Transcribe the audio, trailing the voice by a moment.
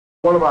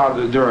What about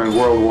during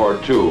World War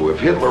II? If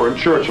Hitler and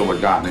Churchill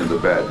had gotten into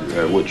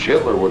bed, which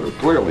Hitler would have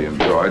clearly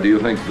enjoyed, do you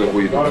think that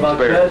we'd What about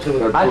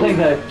Churchill? I think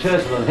that if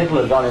Churchill and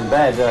Hitler had gone in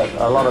bed,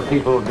 a lot of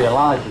people would be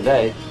alive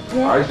today.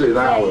 Yeah. I see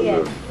that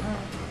was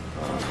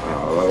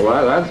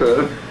well, that's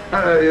it's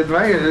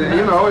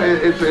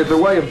a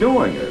way of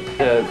doing it.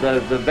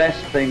 The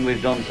best thing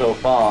we've done so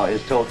far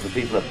is talk to the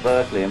people at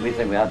Berkeley, and we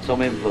think we had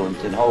some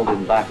influence in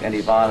holding back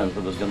any violence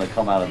that was going to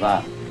come out of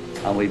that.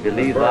 And we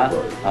believe that,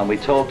 and we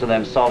talk to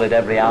them solid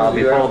every hour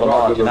before the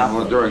march and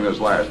after. During this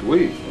last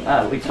week.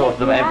 We talk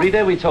to them every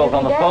day. We talk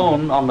on the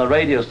phone, on the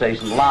radio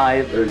station,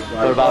 live. I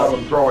saw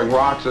them throwing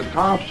rocks at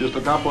cops just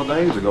a couple of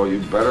days ago.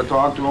 You'd better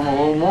talk to them a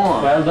little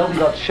more. Well, nobody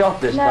got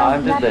shot this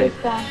time, did they?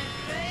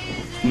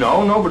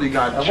 No, nobody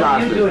got shot.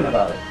 What are you doing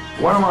about it?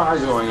 What am I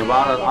doing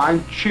about it?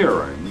 I'm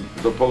cheering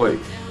the police.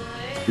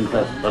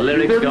 The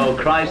lyrics go,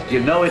 Christ, you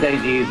know it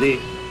ain't easy.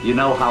 You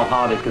know how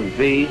hard it can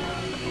be.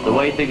 The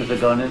way things are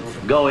going,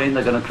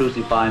 they're going to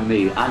crucify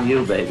me and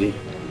you, baby.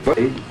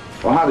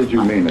 Well, how did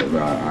you mean it?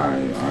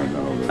 I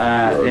know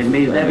that. It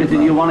means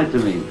everything you want it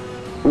to mean.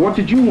 What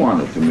did you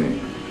want it to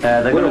mean?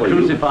 They're going to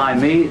crucify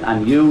me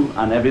and you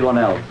and everyone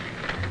else.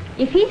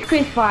 If he's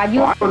crucified,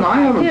 you. I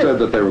haven't said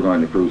that they were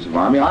going to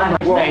crucify me. I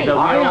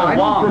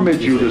don't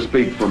permit you to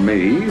speak for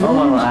me.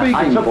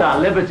 I took that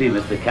liberty,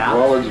 Mr. Capp.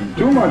 Well, it's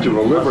too much of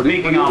a liberty.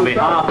 Speaking on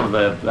behalf of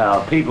the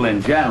people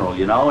in general,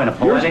 you know, in a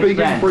poetic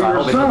sense. For I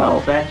hope it doesn't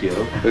yourself. upset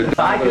you.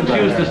 I can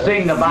choose to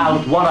sing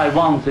about what I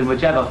want in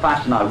whichever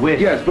fashion I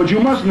wish. Yes, but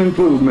you mustn't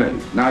include me.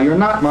 Now, you're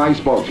not my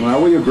spokesman. Now,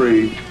 we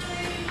agreed.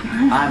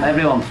 I'm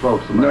everyone's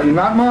spokesman. No, you're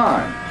not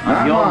mine.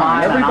 Not you're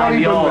mine.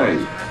 Everybody and I'm but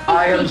yours. me.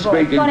 I am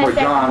speaking for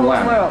John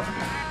Lennon.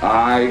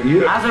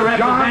 As a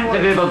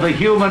representative of the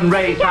human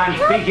race, I'm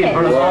speaking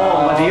for us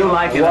all, whether you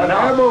like it or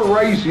not. Whatever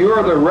race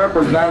you're the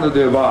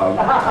representative of,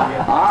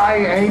 I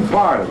ain't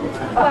part of it.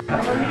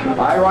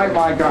 I write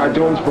my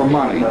cartoons for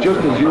money,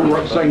 just as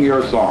you sing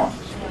your songs.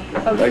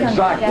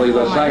 Exactly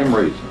the same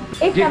reason.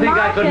 Do you think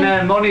I couldn't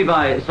earn money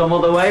by some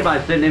other way, by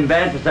sitting in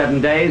bed for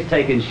 7 days,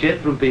 taking shit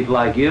from people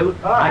like you?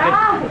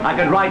 I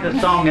could write a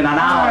song in an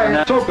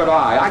hour. So could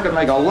I. I could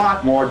make a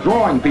lot more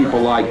drawing people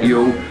like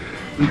you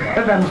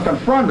than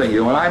confronting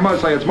you, and I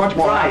must say it's much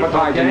more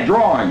appetizing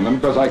drawing them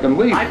because I can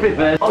leave. I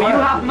prefer. Oh, you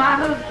have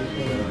manners?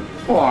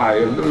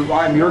 Why,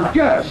 I'm your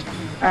guest,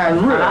 and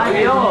really, and I'm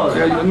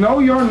yours. No,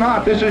 you're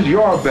not. This is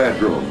your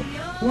bedroom.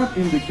 What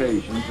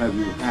indications have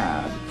you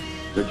had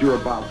that you're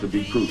about to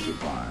be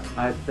crucified?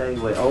 I'd say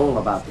we're all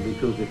about to be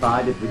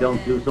crucified if we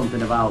don't do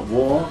something about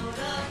war.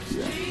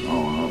 Yeah.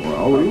 Oh,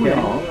 well, okay.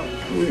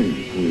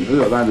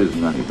 That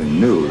isn't anything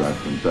new. That's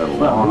been said a long time.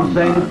 Well, who's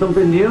saying it's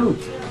something new?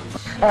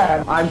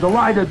 And I'm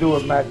delighted to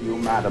have met you,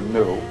 Madam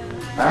New.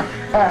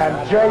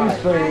 And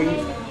JC,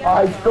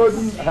 I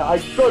couldn't,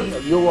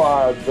 you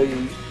are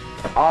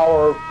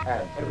our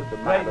answer to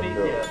Madam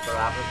New.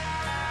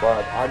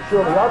 But I'm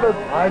sure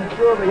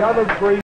the other three